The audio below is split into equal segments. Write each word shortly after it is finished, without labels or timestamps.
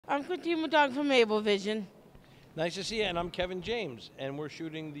I'm Christina Dog from Ablevision. Nice to see you, and I'm Kevin James, and we're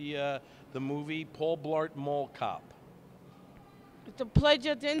shooting the movie Paul Blart Mall Cop. It's a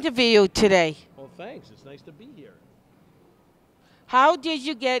pleasure to interview you today. Well, thanks. It's nice to be here. How did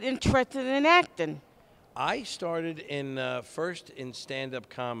you get interested in acting? I started first in stand-up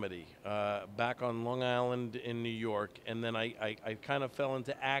comedy back on Long Island in New York, and then I kind of fell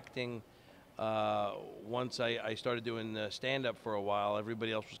into acting once I started doing stand-up for a while.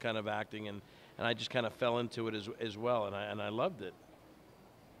 Everybody else was kind of acting, and I just kind of fell into it as well, and I loved it.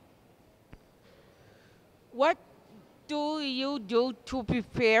 What do you do to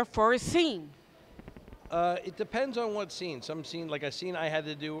prepare for a scene? It depends on what scene. Some scene, like a scene I had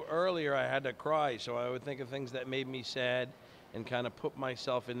to do earlier, I had to cry, so I would think of things that made me sad and kind of put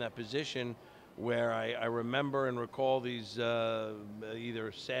myself in that position where I remember and recall these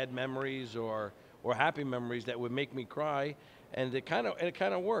either sad memories or happy memories that would make me cry, and it kind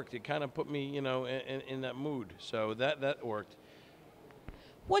of worked. It kind of put me, in that mood. So that worked.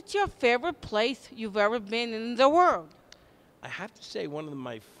 What's your favorite place you've ever been in the world? I have to say one of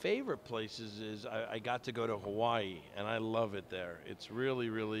my favorite places is I got to go to Hawaii, and I love it there. It's really,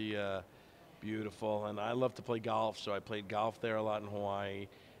 really beautiful, and I love to play golf, so I played golf there a lot in Hawaii,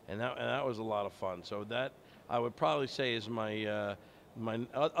 and that was a lot of fun. So that I would probably say is my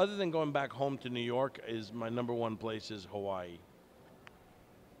other than going back home to New York, is my #1 place is Hawaii.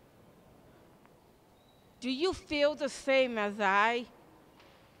 Do you feel the same as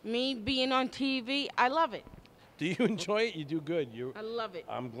me being on TV? I love it. Do you enjoy it? You do good. I love it.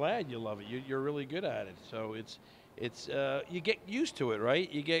 I'm glad you love it. You're really good at it. So it's you get used to it, right?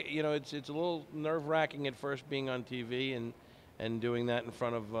 You get it's a little nerve-wracking at first being on TV and doing that in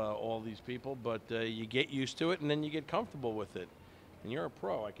front of all these people, but you get used to it and then you get comfortable with it. And you're a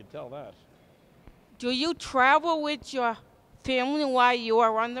pro. I can tell that. Do you travel with your family while you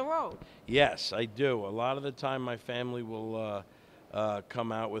are on the road? Yes, I do. A lot of the time, my family will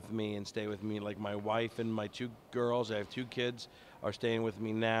come out with me and stay with me. Like my wife and my 2 girls, I have 2 kids, are staying with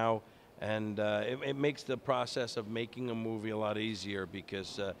me now, and it makes the process of making a movie a lot easier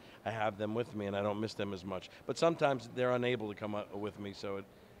because I have them with me and I don't miss them as much. But sometimes they're unable to come out with me, so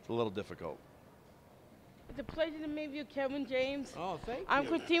it's a little difficult. It's a pleasure to meet you, Kevin James. Oh, thank you. I'm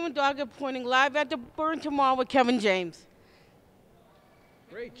Christina Dog, pointing live at the Burn Tomorrow with Kevin James.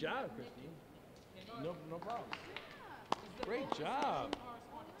 Great job, Christine. No problem. Great job.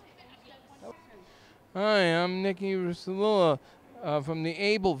 Hi, I'm Nicky Rusalula from the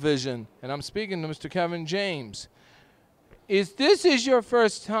Ablevision, and I'm speaking to Mr. Kevin James. Is this your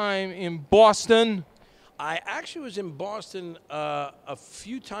first time in Boston? I actually was in Boston a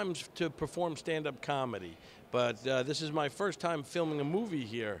few times to perform stand-up comedy, but this is my first time filming a movie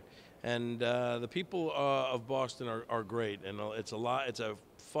here, and the people of Boston are great, and it's a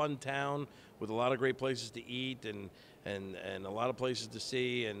fun town with a lot of great places to eat and a lot of places to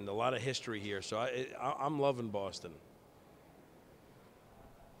see and a lot of history here. So I'm loving Boston.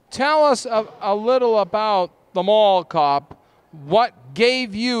 Tell us a little about the Mall Cop. What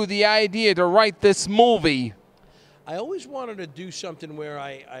gave you the idea to write this movie? I always wanted to do something where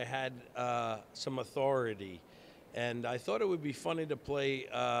I had some authority, and I thought it would be funny to play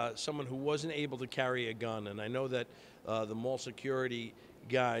someone who wasn't able to carry a gun. And I know that the mall security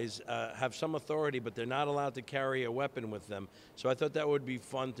guys have some authority, but they're not allowed to carry a weapon with them. So I thought that would be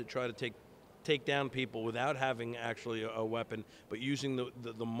fun to try to take down people without having actually a weapon, but using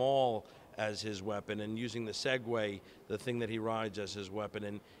the mall as his weapon, and using the Segway, the thing that he rides, as his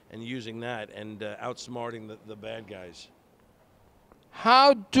weapon, and using that and outsmarting the bad guys.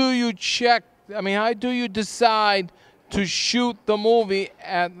 How do you how do you decide to shoot the movie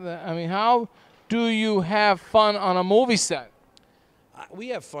how do you have fun on a movie set? We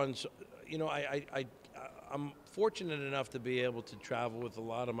have fun. So, I'm fortunate enough to be able to travel with a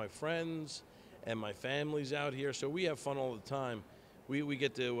lot of my friends and my family's out here, so we have fun all the time. We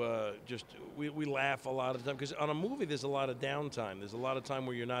get to we laugh a lot of the time, because on a movie there's a lot of downtime. There's a lot of time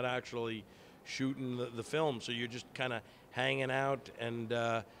where you're not actually shooting the film, so you're just kind of hanging out, and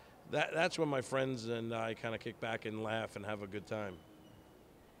that's when my friends and I kind of kick back and laugh and have a good time.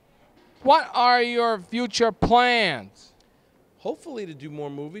 What are your future plans? Hopefully to do more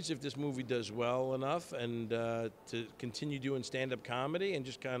movies if this movie does well enough, and to continue doing stand-up comedy and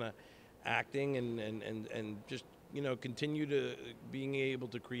just kind of acting and just continue to being able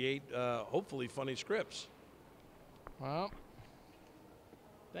to create hopefully funny scripts. Well,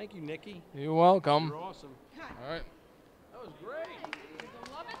 thank you, Nicky. You're welcome. You're awesome. All right. That was great.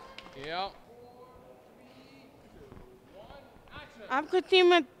 Love it? Yeah. I'm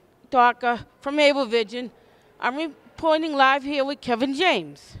Christina Dog from Ablevision. I'm reporting live here with Kevin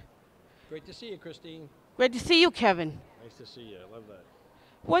James. Great to see you, Christine. Great to see you, Kevin. Nice to see you. I love that.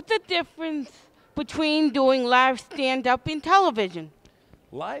 What's the difference between doing live stand-up and television?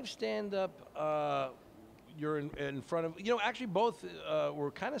 Live stand-up, you're in front of, actually both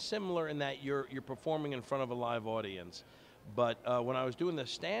were kind of similar in that you're performing in front of a live audience. But when I was doing the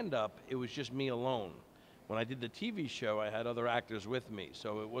stand-up, it was just me alone. When I did the TV show, I had other actors with me,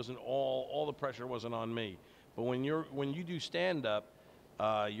 so it wasn't all the pressure wasn't on me. But when you do stand-up,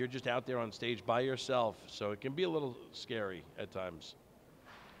 you're just out there on stage by yourself, so it can be a little scary at times.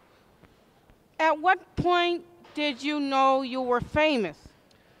 At what point did you know you were famous?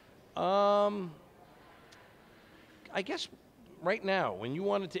 I guess right now, when you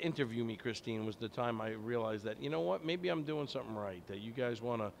wanted to interview me, Christine, was the time I realized that, you know what, maybe I'm doing something right, that you guys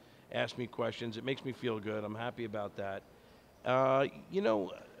want to ask me questions. It makes me feel good. I'm happy about that. You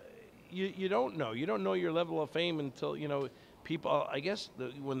don't know. You don't know your level of fame until, people, I guess,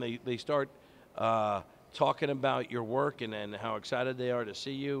 when they start talking about your work and how excited they are to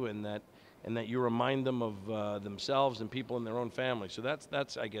see you and that you remind them of themselves and people in their own family. So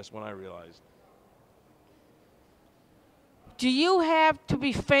that's I guess, when I realized. Do you have to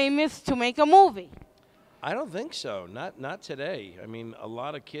be famous to make a movie? I don't think so. Not today. I mean, a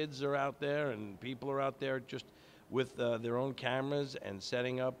lot of kids are out there and people are out there just with their own cameras and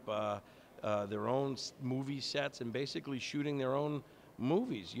setting up their own movie sets and basically shooting their own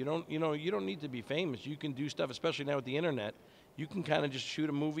movies. You don't need to be famous. You can do stuff, especially now with the internet. You can kind of just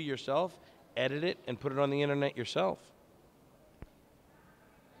shoot a movie yourself, edit it, and put it on the internet yourself.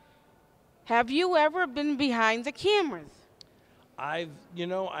 Have you ever been behind the cameras? I've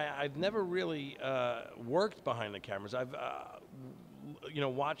never really worked behind the cameras. I've,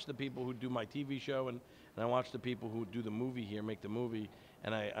 watched the people who do my TV show, and I watch the people who do the movie here, make the movie,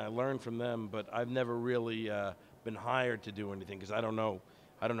 and I learn from them. But I've never really been hired to do anything because I don't know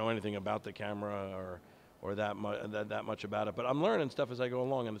anything about the camera or that much about it. But I'm learning stuff as I go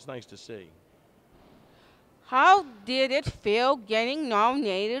along, and it's nice to see. How did it feel getting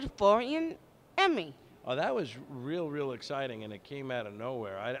nominated for an Emmy? Oh, that was real exciting, and it came out of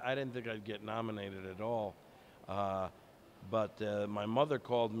nowhere. I didn't think I'd get nominated at all. But my mother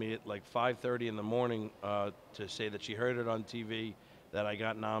called me at like 5:30 in the morning to say that she heard it on TV, that I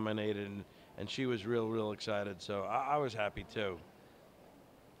got nominated, and she was real excited. So I was happy, too.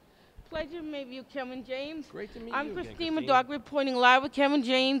 Pleasure to meet you, Kevin James. Great to meet you I'm again, Christina Christine. Dog reporting live with Kevin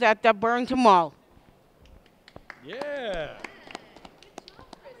James at the Burlington Mall. Yeah.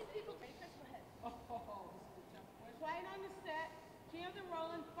 Right on the set. Cameras are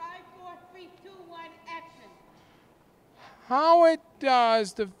rolling. 5, 4, 3, 2, 1, action. How it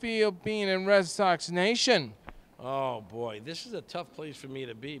does to feel being in Red Sox Nation? Oh boy, this is a tough place for me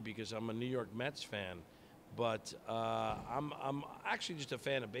to be because I'm a New York Mets fan, but I'm actually just a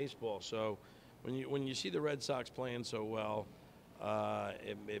fan of baseball. So when you see the Red Sox playing so well,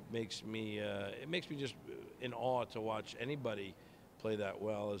 it makes me just in awe to watch anybody play that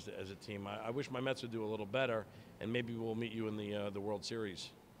well as a team. I wish my Mets would do a little better, and maybe we'll meet you in the World Series.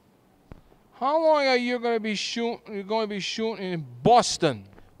 How long are you going to be shooting? You're going to be shooting in Boston.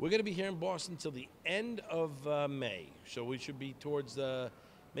 We're going to be here in Boston till the end of May, so we should be towards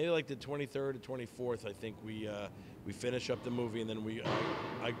maybe like the 23rd or 24th. I think we finish up the movie, and then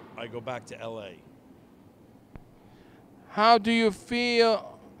I go back to L.A. How do you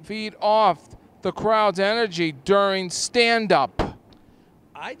feed off the crowd's energy during stand-up?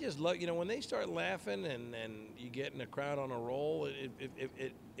 I just love, when they start laughing and you get in a crowd on a roll,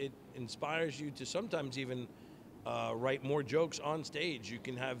 it inspires you to sometimes even write more jokes on stage. You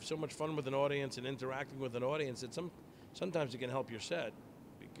can have so much fun with an audience and interacting with an audience that sometimes it can help your set,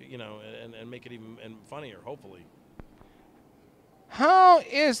 and make it even funnier, hopefully. How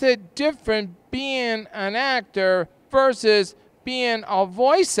is it different being an actor versus being a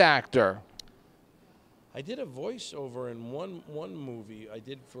voice actor? I did a voiceover in one movie. I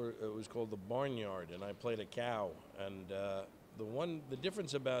did it was called The Barnyard, and I played a cow. And the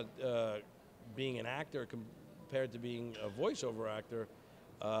difference about being an actor compared to being a voiceover actor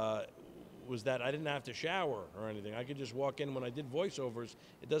was that I didn't have to shower or anything. I could just walk in. When I did voiceovers,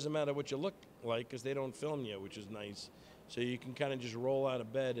 it doesn't matter what you look like because they don't film you, which is nice. So you can kind of just roll out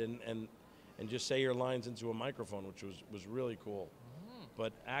of bed and just say your lines into a microphone, which was really cool.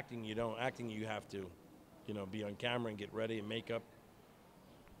 But acting, you don't. Acting, you have to, be on camera and get ready and makeup.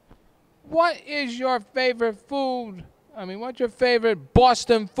 What is your favorite food? I mean, what's your favorite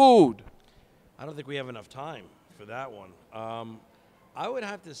Boston food? I don't think we have enough time for that one. I would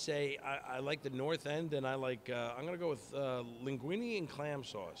have to say I like the North End, and I like, I'm going to go with linguine and clam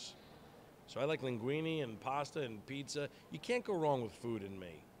sauce. So I like linguine and pasta and pizza. You can't go wrong with food in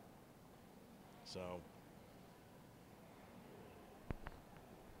me. So.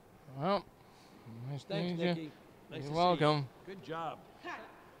 Well, nice to Thanks, meet you. Nikki. Nice You're to welcome. See you. Good job.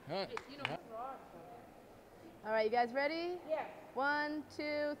 Huh. All right, you guys ready? Yes. 1,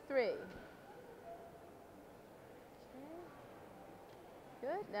 2, 3. Okay.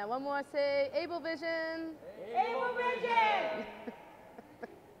 Good. Now one more. Say Ablevision. Ablevision!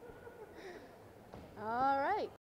 All right.